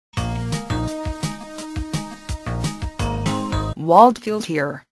Waldfield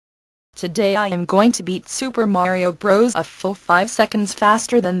here. Today I am going to beat Super Mario Bros. A full 5 seconds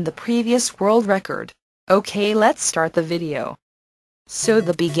faster than the previous world record. Okay, let's start the video. So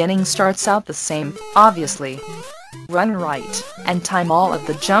the beginning starts out the same, obviously. Run right, and time all of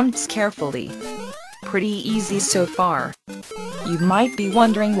the jumps carefully. Pretty easy so far. You might be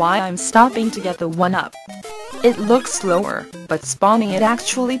wondering why I'm stopping to get the 1-up. It looks slower, but spawning it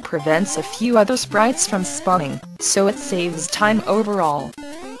actually prevents a few other sprites from spawning, so it saves time overall.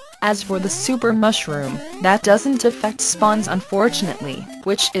 As for the super mushroom, that doesn't affect spawns unfortunately,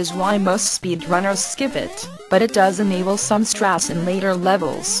 which is why most speedrunners skip it, but it does enable some strats in later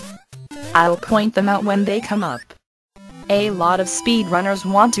levels. I'll point them out when they come up. A lot of speedrunners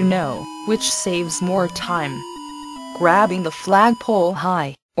want to know, which saves more time. Grabbing the flagpole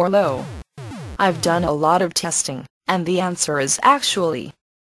high, or low. I've done a lot of testing, and the answer is actually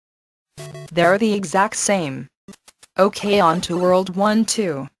they're the exact same. Okay, on to World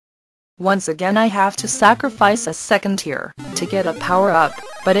 1-2. Once again I have to sacrifice a second here, to get a power-up,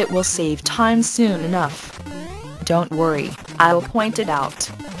 but it will save time soon enough. Don't worry, I'll point it out.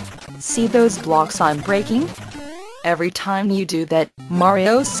 See those blocks I'm breaking? Every time you do that,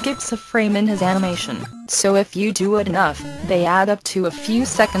 Mario skips a frame in his animation, so if you do it enough, they add up to a few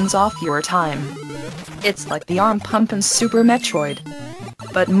seconds off your time. It's like the arm pump in Super Metroid,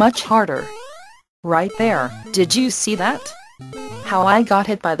 but much harder. Right there, did you see that? How I got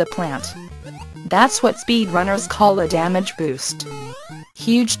hit by the plant. That's what speedrunners call a damage boost.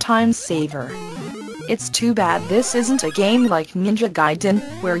 Huge time saver. It's too bad this isn't a game like Ninja Gaiden,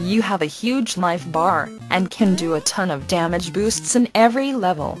 where you have a huge life bar, and can do a ton of damage boosts in every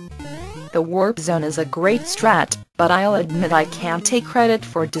level. The warp zone is a great strat, but I'll admit I can't take credit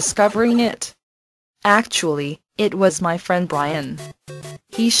for discovering it. Actually, it was my friend Brian.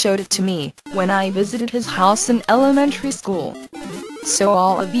 He showed it to me, when I visited his house in elementary school. So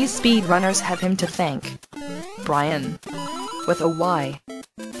all of these speedrunners have him to thank. Brian. With a Y.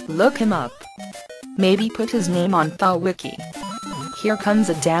 Look him up. Maybe put his name on SwW. Here comes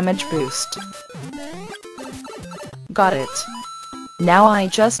a damage boost. Got it. Now I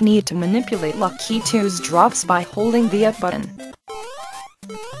just need to manipulate Lucky 2's drops by holding the up button.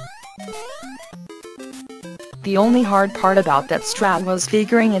 The only hard part about that strat was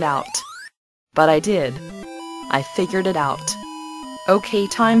figuring it out. But I did. I figured it out. Okay,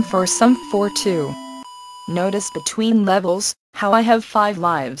 time for some 4-2. Notice between levels, how I have 5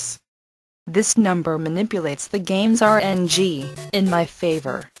 lives. This number manipulates the game's RNG, in my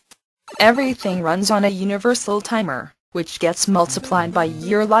favor. Everything runs on a universal timer, which gets multiplied by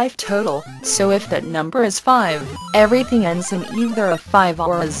your life total, so if that number is 5, everything ends in either a 5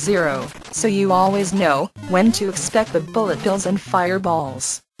 or a 0, so you always know when to expect the bullet bills and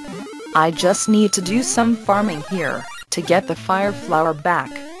fireballs. I just need to do some farming here, to get the fire flower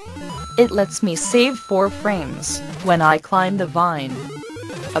back. It lets me save 4 frames, when I climb the vine.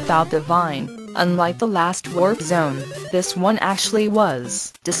 About the vine, unlike the last warp zone, this one actually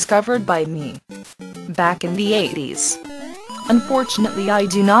was discovered by me back in the 80s. Unfortunately I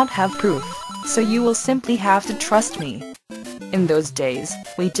do not have proof, so you will simply have to trust me. In those days,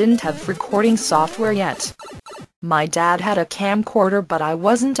 we didn't have recording software yet. My dad had a camcorder but I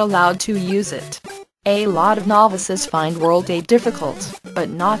wasn't allowed to use it. A lot of novices find World 8 difficult, but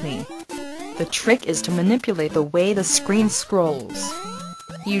not me. The trick is to manipulate the way the screen scrolls.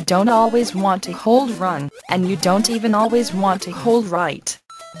 You don't always want to hold run, and you don't even always want to hold right.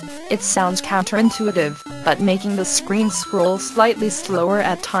 It sounds counterintuitive, but making the screen scroll slightly slower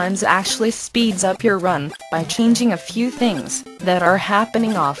at times actually speeds up your run, by changing a few things that are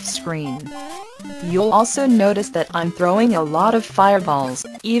happening off-screen. You'll also notice that I'm throwing a lot of fireballs,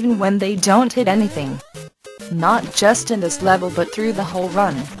 even when they don't hit anything. Not just in this level but through the whole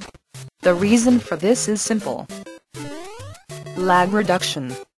run. The reason for this is simple. Lag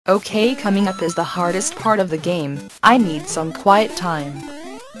reduction. Okay, coming up is the hardest part of the game. I need some quiet time.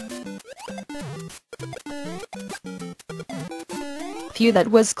 Phew, that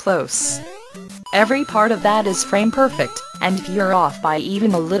was close. Every part of that is frame perfect, and if you're off by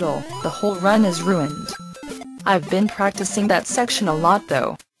even a little, the whole run is ruined. I've been practicing that section a lot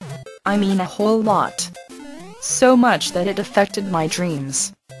though. I mean a whole lot. So much that it affected my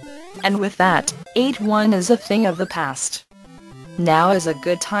dreams. And with that, 8-1 is a thing of the past. Now is a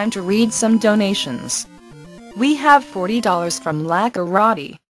good time to read some donations. We have $40 from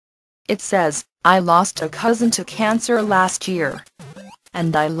Lakarati. It says, I lost a cousin to cancer last year.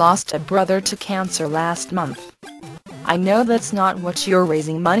 And I lost a brother to cancer last month. I know that's not what you're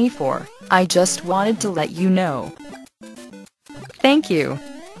raising money for, I just wanted to let you know. Thank you.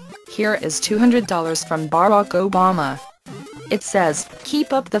 Here is $200 from Barack Obama. It says,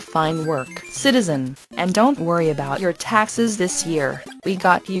 "Keep up the fine work, citizen, and don't worry about your taxes this year, we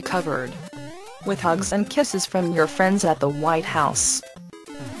got you covered." With hugs and kisses from your friends at the White House.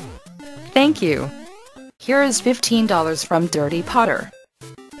 Thank you. Here is $15 from Dirty Potter.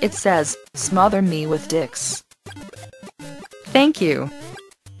 It says, "Smother me with dicks." Thank you.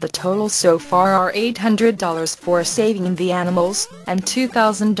 The total so far are $800 for saving the animals, and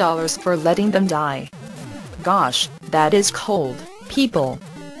 $2,000 for letting them die. Gosh, that is cold, people.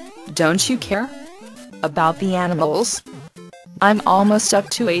 Don't you care about the animals? I'm almost up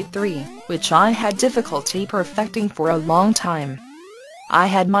to 8-3, which I had difficulty perfecting for a long time. I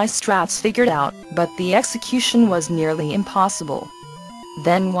had my strats figured out, but the execution was nearly impossible.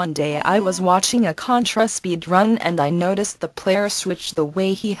 Then one day I was watching a Contra speedrun and I noticed the player switched the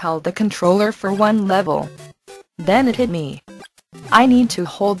way he held the controller for one level. Then it hit me. I need to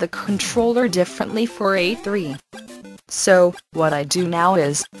hold the controller differently for 8-3. So, what I do now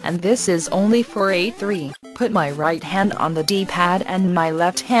is, and this is only for 8-3, put my right hand on the D-pad and my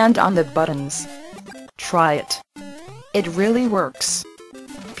left hand on the buttons. Try it. It really works.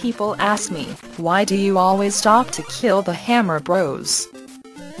 People ask me, why do you always stop to kill the hammer bros?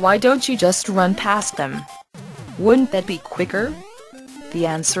 Why don't you just run past them? Wouldn't that be quicker? The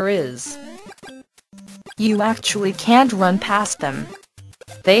answer is, you actually can't run past them.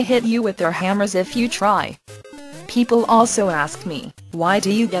 They hit you with their hammers if you try. People also ask me, why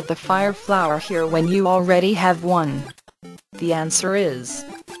do you get the fire flower here when you already have one? The answer is,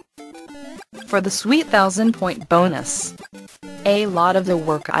 for the sweet 1,000-point bonus. A lot of the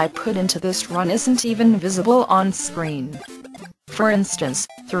work I put into this run isn't even visible on screen. For instance,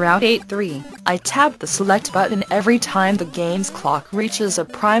 throughout 8-3, I tap the select button every time the game's clock reaches a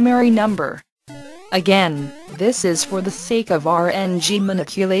primary number. Again, this is for the sake of RNG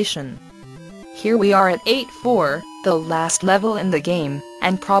manipulation. Here we are at 8-4, the last level in the game,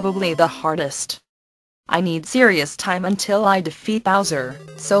 and probably the hardest. I need serious time until I defeat Bowser,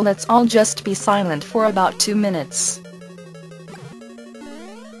 so let's all just be silent for about 2 minutes.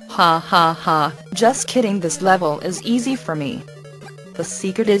 Ha ha ha, just kidding, this level is easy for me. The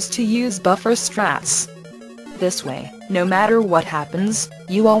secret is to use buffer strats. This way, no matter what happens,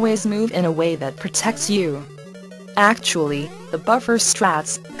 you always move in a way that protects you. Actually, the buffer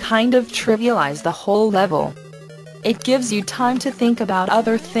strats kind of trivialize the whole level. It gives you time to think about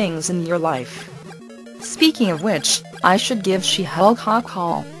other things in your life. Speaking of which, I should give She-Hulk a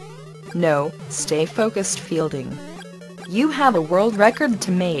call. No, stay focused fielding. You have a world record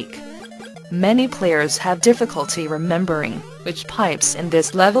to make. Many players have difficulty remembering which pipes in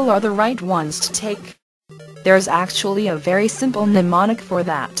this level are the right ones to take. There's actually a very simple mnemonic for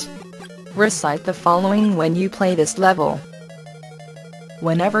that. Recite the following when you play this level.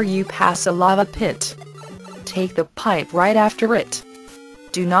 Whenever you pass a lava pit, take the pipe right after it.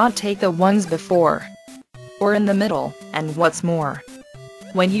 Do not take the ones before or in the middle, and what's more,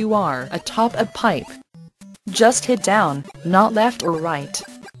 when you are atop a pipe, just hit down, not left or right.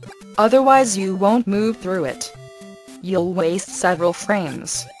 Otherwise you won't move through it. You'll waste several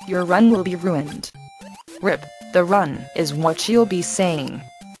frames, your run will be ruined. RIP, the run is what you'll be saying.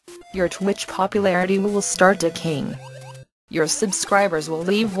 Your Twitch popularity will start decaying. Your subscribers will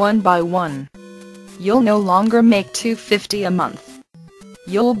leave one by one. You'll no longer make $250 a month.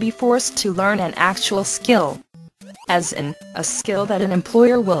 You'll be forced to learn an actual skill. As in, a skill that an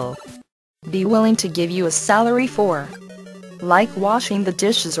employer will be willing to give you a salary for. Like washing the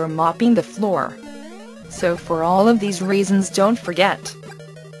dishes or mopping the floor. So for all of these reasons, don't forget.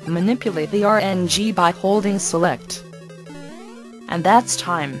 Manipulate the RNG by holding select. And that's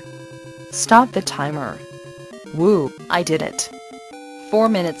time. Stop the timer. Woo, I did it. 4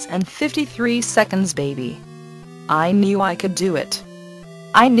 minutes and 53 seconds, baby. I knew I could do it.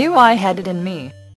 I knew I had it in me.